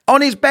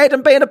 on his bed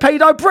and being a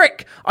pedo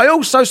prick. I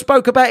also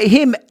spoke about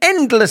him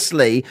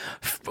endlessly,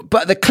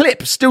 but the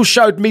clip still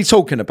showed me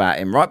talking about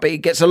him, right? But he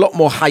gets a lot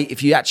more hate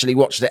if you actually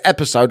watch the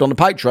episode on the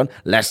Patreon,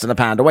 less than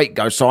 £1 a week.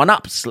 Go sign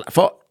up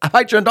for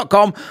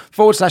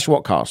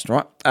patreon.com/whatcast,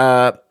 right?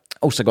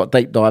 Also got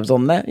deep dives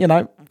on there,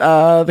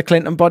 the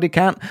Clinton body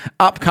count.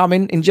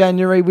 Upcoming in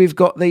January, we've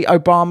got the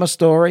Obama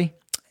story.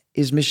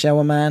 Is Michelle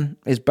a man?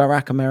 Is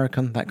Barack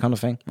American? That kind of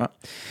thing, right?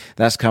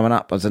 That's coming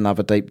up as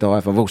another deep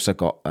dive. I've also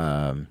got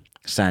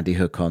Sandy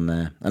Hook on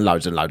there and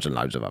loads of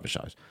other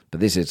shows. But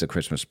this is a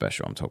Christmas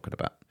special I'm talking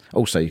about.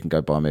 Also, you can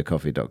go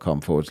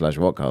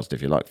buymeacoffee.com/whatcast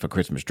if you like for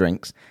Christmas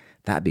drinks.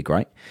 That'd be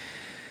great.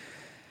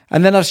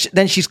 And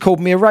then she's called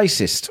me a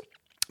racist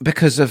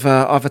because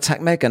I've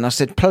attacked Meghan. I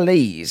said,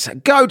 please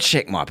go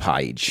check my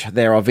page.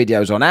 There are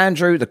videos on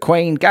Andrew, the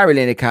Queen, Gary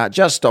Lineker,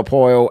 Just Stop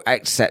Oil,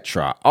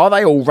 etc. Are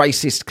they all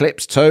racist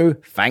clips too?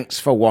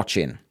 Thanks for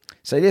watching.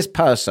 So this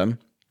person,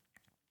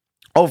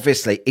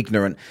 obviously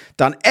ignorant,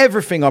 done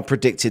everything I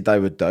predicted they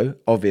would do,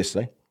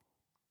 obviously.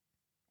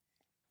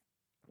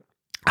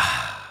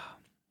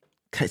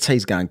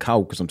 Tea's going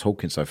cold because I'm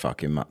talking so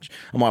fucking much.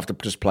 I might have to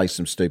just play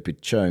some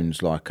stupid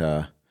tunes like...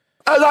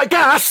 like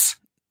gas!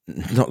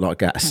 Not like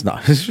gas, no.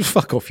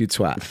 Fuck off, you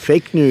twat.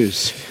 Fake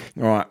news.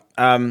 All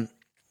right.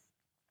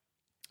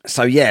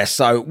 So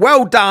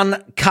well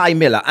done, Kay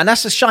Miller. And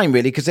that's a shame,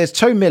 really, because there's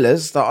 2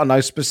 Millers that I know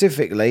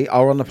specifically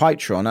are on the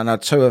Patreon and are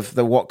 2 of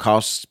the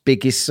Whatcast's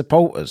biggest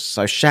supporters.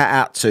 So shout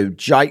out to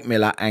Jake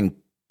Miller and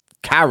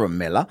Karen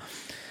Miller.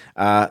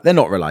 They're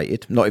not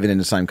related, not even in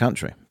the same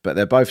country, but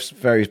they're both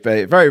very,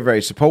 very, very,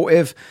 very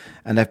supportive,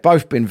 and they've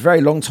both been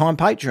very long-time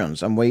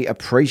patrons, and we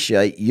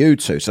appreciate you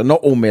two. So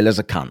not all Millers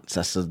are cunts.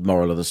 That's the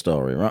moral of the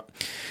story, right?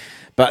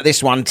 But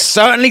this one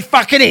certainly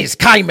fucking is,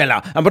 Kay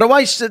Miller. And by the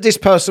way, this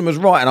person was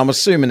right, and I'm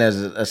assuming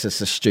there's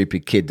a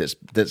stupid kid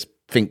that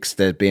thinks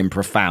they're being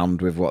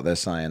profound with what they're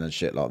saying and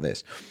shit like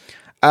this.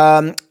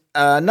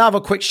 Another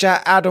quick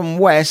shout, Adam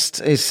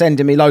West is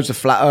sending me loads of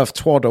flat earth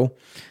twaddle.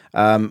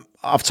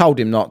 I've told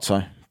him not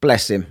to.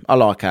 Bless him. I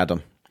like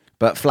Adam.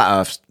 But flat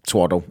earth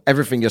twaddle.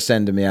 Everything you're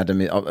sending me, Adam,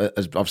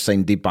 I've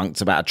seen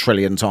debunked about 1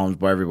 trillion times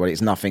by everybody.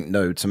 It's nothing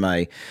new to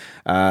me.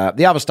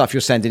 The other stuff you're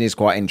sending is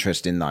quite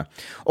interesting, though.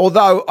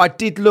 Although I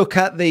did look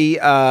at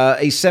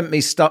he sent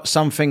me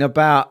something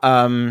about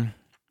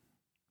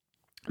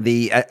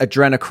the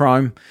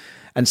adrenochrome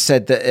and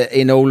said that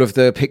in all of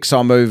the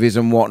Pixar movies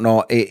and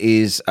whatnot, it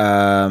is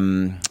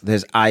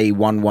there's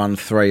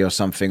A113 or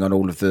something on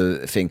all of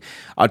the thing.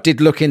 I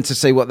did look in to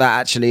see what that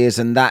actually is,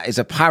 and that is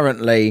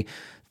apparently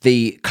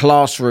the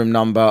classroom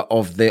number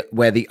of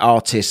where the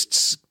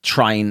artists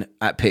train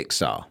at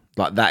Pixar.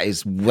 Like that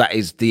is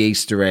the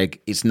Easter egg.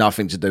 It's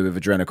nothing to do with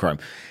adrenochrome.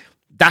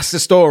 That's the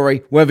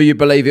story. Whether you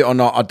believe it or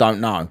not, I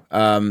don't know.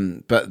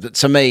 But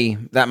to me,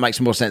 that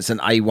makes more sense than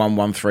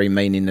A113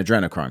 meaning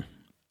adrenochrome.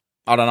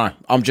 I don't know.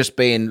 I'm just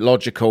being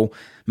logical.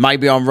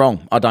 Maybe I'm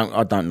wrong. I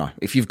don't know.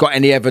 If you've got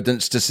any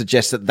evidence to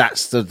suggest that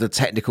that's the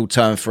technical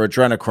term for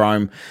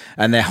adrenochrome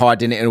and they're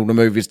hiding it in all the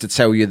movies to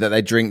tell you that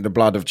they drink the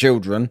blood of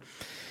children,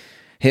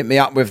 hit me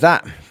up with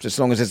that. Just as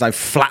long as there's no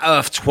flat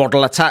earth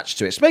twaddle attached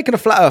to it. Speaking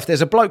of flat earth,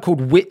 there's a bloke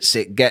called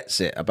Witsit Gets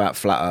It about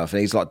flat earth.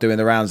 And he's like doing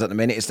the rounds at the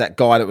minute. It's that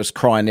guy that was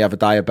crying the other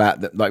day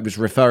about that, like was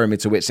referring me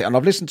to Witsit. And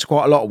I've listened to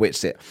quite a lot of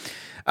Witsit.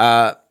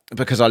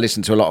 Because I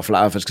listen to a lot of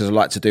flat earthers because I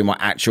like to do my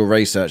actual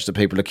research that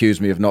people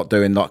accuse me of not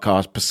doing, like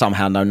I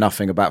somehow know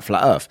nothing about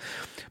flat earth.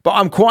 But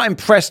I'm quite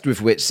impressed with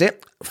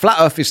Witsit.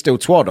 Flat earth is still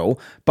twaddle,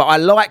 but I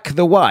like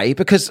the way,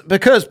 because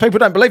people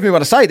don't believe me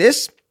when I say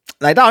this,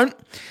 they don't,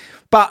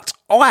 but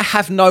I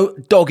have no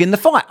dog in the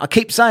fight. I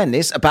keep saying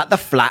this about the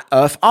flat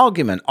earth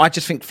argument. I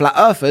just think flat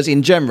earthers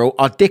in general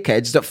are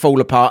dickheads that fall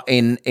apart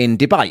in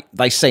debate.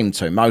 They seem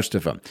to, most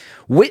of them.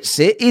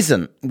 Witsit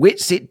isn't.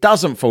 Witsit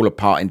doesn't fall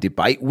apart in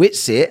debate.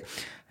 Witsit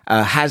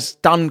has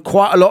done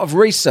quite a lot of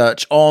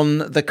research on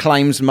the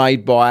claims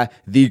made by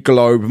the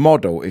globe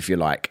model, if you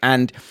like.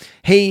 And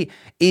he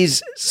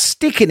is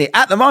sticking it,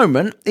 at the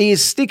moment, he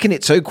is sticking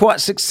it to, quite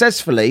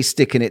successfully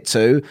sticking it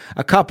to,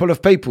 a couple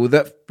of people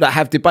that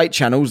have debate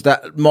channels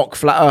that mock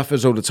flat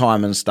earthers all the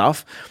time and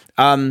stuff.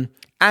 And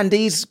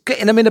he's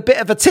getting them in a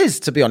bit of a tiz,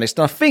 to be honest.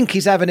 And I think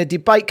he's having a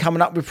debate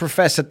coming up with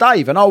Professor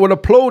Dave, and I will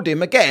applaud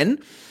him again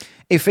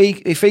if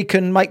he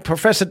can make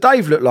Professor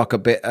Dave look like a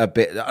bit.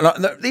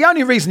 The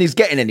only reason he's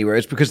getting anywhere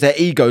is because their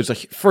egos are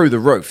through the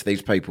roof,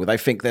 these people. They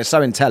think they're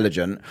so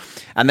intelligent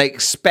and they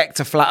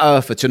expect a flat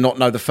earther to not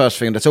know the first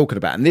thing they're talking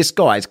about. And this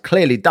guy's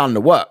clearly done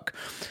the work.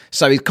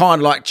 So he's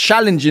kind of like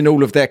challenging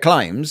all of their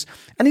claims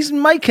and he's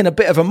making a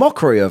bit of a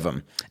mockery of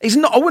them. He's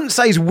not, I wouldn't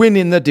say he's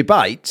winning the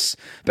debates,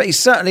 but he's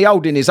certainly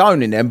holding his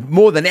own in them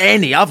more than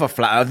any other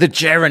flat earth, the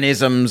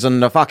Jeronisms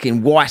and the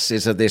fucking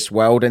Weisses of this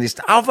world and this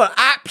other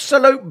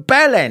absolute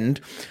bellend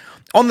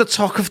on the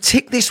top of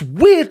this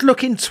weird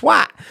looking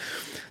twat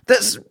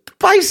that's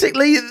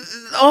basically,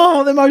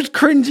 the most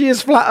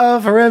cringiest flat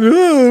earther ever.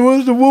 Oh,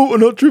 why's the water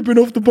not dripping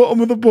off the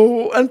bottom of the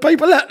ball? And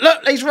people,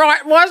 look, he's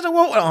right. Why's the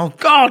water? Oh,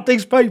 God,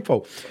 these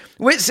people.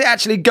 Which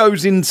actually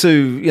goes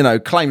into,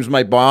 claims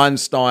made by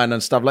Einstein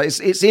and stuff like this.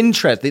 It's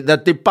interesting. The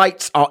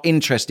debates are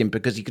interesting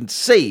because you can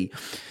see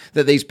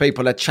that these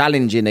people are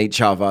challenging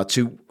each other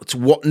to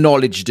what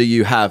knowledge do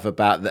you have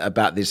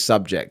about this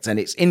subject. And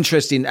it's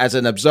interesting as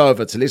an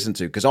observer to listen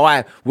to because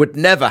I would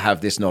never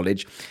have this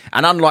knowledge.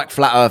 And unlike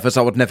flat earthers,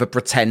 I would never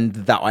pretend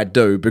that I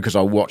do because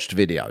I watched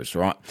videos,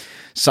 right?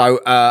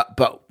 So,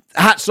 but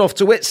hats off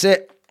to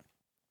Witsit.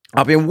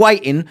 I've been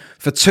waiting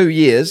for 2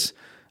 years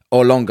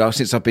or longer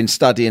since I've been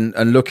studying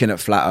and looking at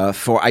flat earth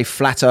for a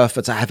flat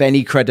earther to have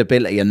any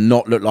credibility and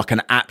not look like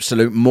an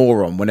absolute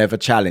moron whenever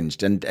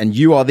challenged. And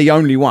you are the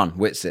only one,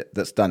 Witsit,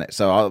 that's done it.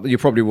 So you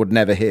probably would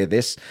never hear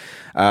this.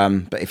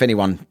 But if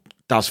anyone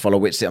does follow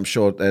Witsit, I'm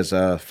sure there's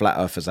flat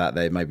earthers out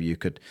there. Maybe you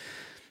could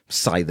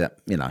say that,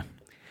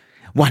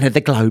 one of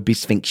the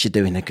Globies thinks you're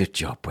doing a good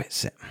job,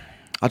 Witsit.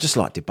 I just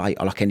like debate.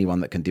 I like anyone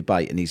that can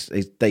debate, and he's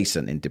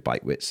decent in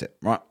debate, Witsit,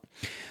 right?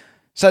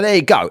 So there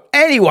you go.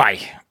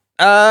 Anyway,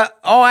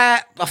 I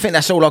think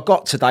that's all I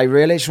got today,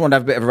 really. Just want to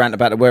have a bit of a rant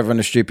about the weather and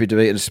the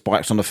stupidity and the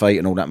spikes on the feet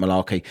and all that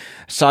malarkey.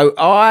 So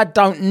I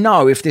don't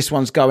know if this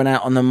one's going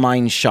out on the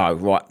main show,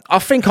 right? I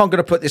think I'm going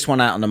to put this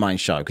one out on the main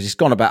show because it's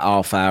gone about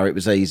half hour. It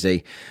was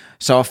easy.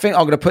 So I think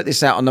I'm going to put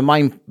this out on the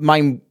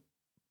main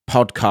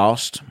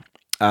podcast,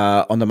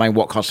 on the main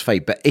Whatcast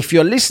feed. But if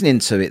you're listening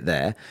to it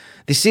there,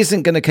 this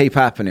isn't going to keep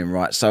happening,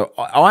 right? So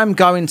I'm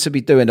going to be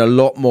doing a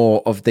lot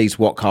more of these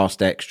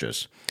Whatcast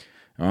extras,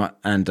 all right?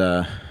 And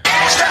a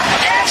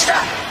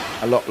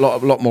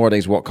lot more of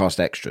these Whatcast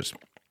extras,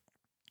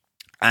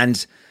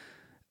 and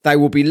they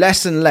will be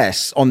less and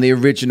less on the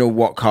original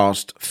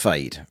Whatcast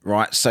feed,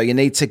 right? So you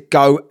need to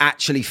go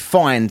actually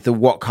find the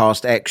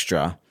Whatcast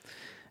extra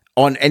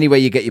on anywhere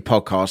you get your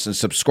podcast and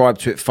subscribe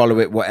to it, follow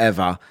it,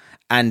 whatever.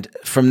 And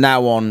from now,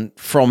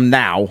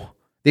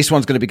 this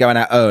one's going to be going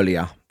out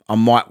earlier.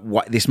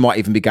 This might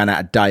even be going out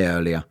a day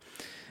earlier.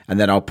 And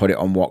then I'll put it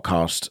on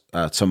Whatcast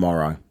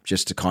tomorrow,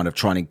 just to kind of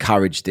try and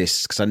encourage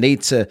this, because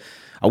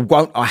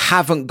I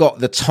haven't got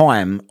the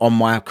time on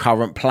my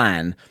current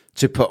plan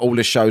to put all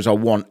the shows I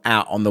want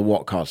out on the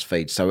Whatcast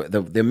feed. So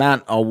the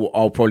amount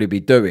I'll probably be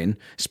doing,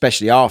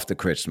 especially after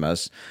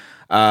Christmas,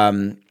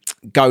 go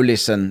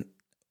listen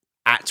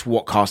at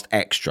Whatcast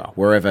Extra,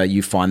 wherever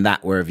you find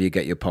that, wherever you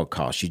get your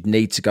podcast. You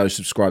need to go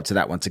subscribe to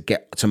that one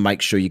to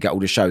make sure you get all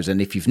the shows. And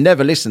if you've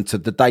never listened to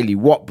the Daily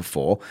What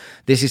before,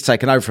 this is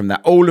taken over from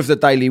that. All of the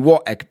Daily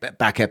What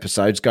back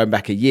episodes going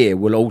back a year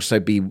will also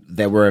be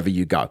there wherever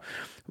you go.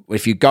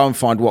 If you go and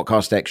find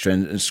Whatcast Extra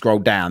and scroll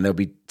down, there'll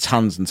be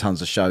tons and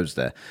tons of shows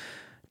there.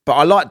 But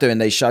I like doing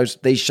these shows.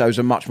 These shows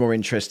are much more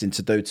interesting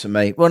to do to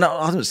me. Well, no,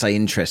 I wouldn't say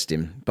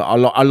interesting, but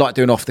I like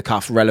doing off the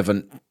cuff,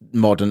 relevant,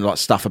 modern like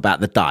stuff about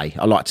the day.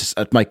 I like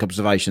to make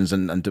observations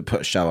and to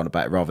put a show on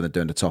about it rather than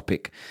doing a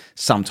topic.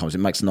 Sometimes it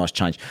makes a nice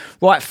change.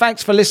 Right,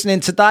 thanks for listening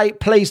today.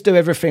 Please do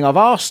everything I've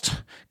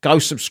asked. Go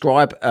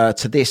subscribe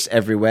to this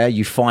everywhere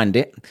you find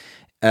it.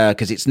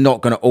 Because it's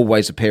not going to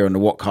always appear on the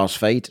Whatcast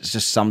feed. It's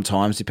just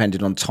sometimes,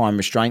 depending on time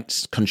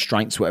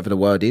constraints, whatever the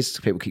word is.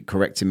 People keep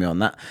correcting me on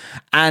that.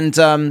 And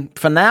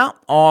for now,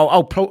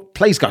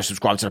 please go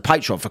subscribe to the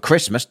Patreon for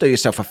Christmas. Do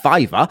yourself a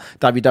favour.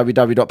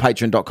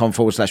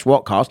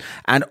 www.patreon.com/Whatcast.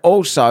 And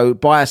also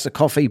buy us a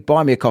coffee,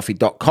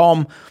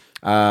 buymeacoffee.com.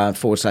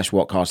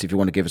 /Whatcast if you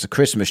want to give us a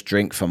Christmas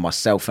drink for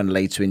myself and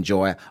Lee to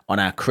enjoy on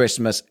our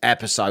Christmas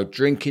episode,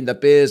 drinking the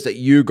beers that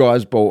you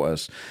guys bought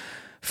us.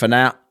 For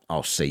now,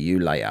 I'll see you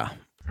later.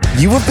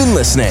 You have been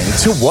listening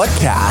to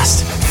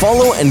Whatcast.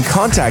 Follow and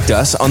contact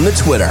us on the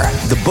Twitter,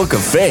 the Book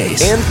of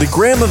Face, and the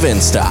Gram of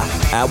Insta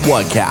at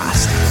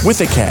Whatcast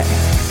with a K.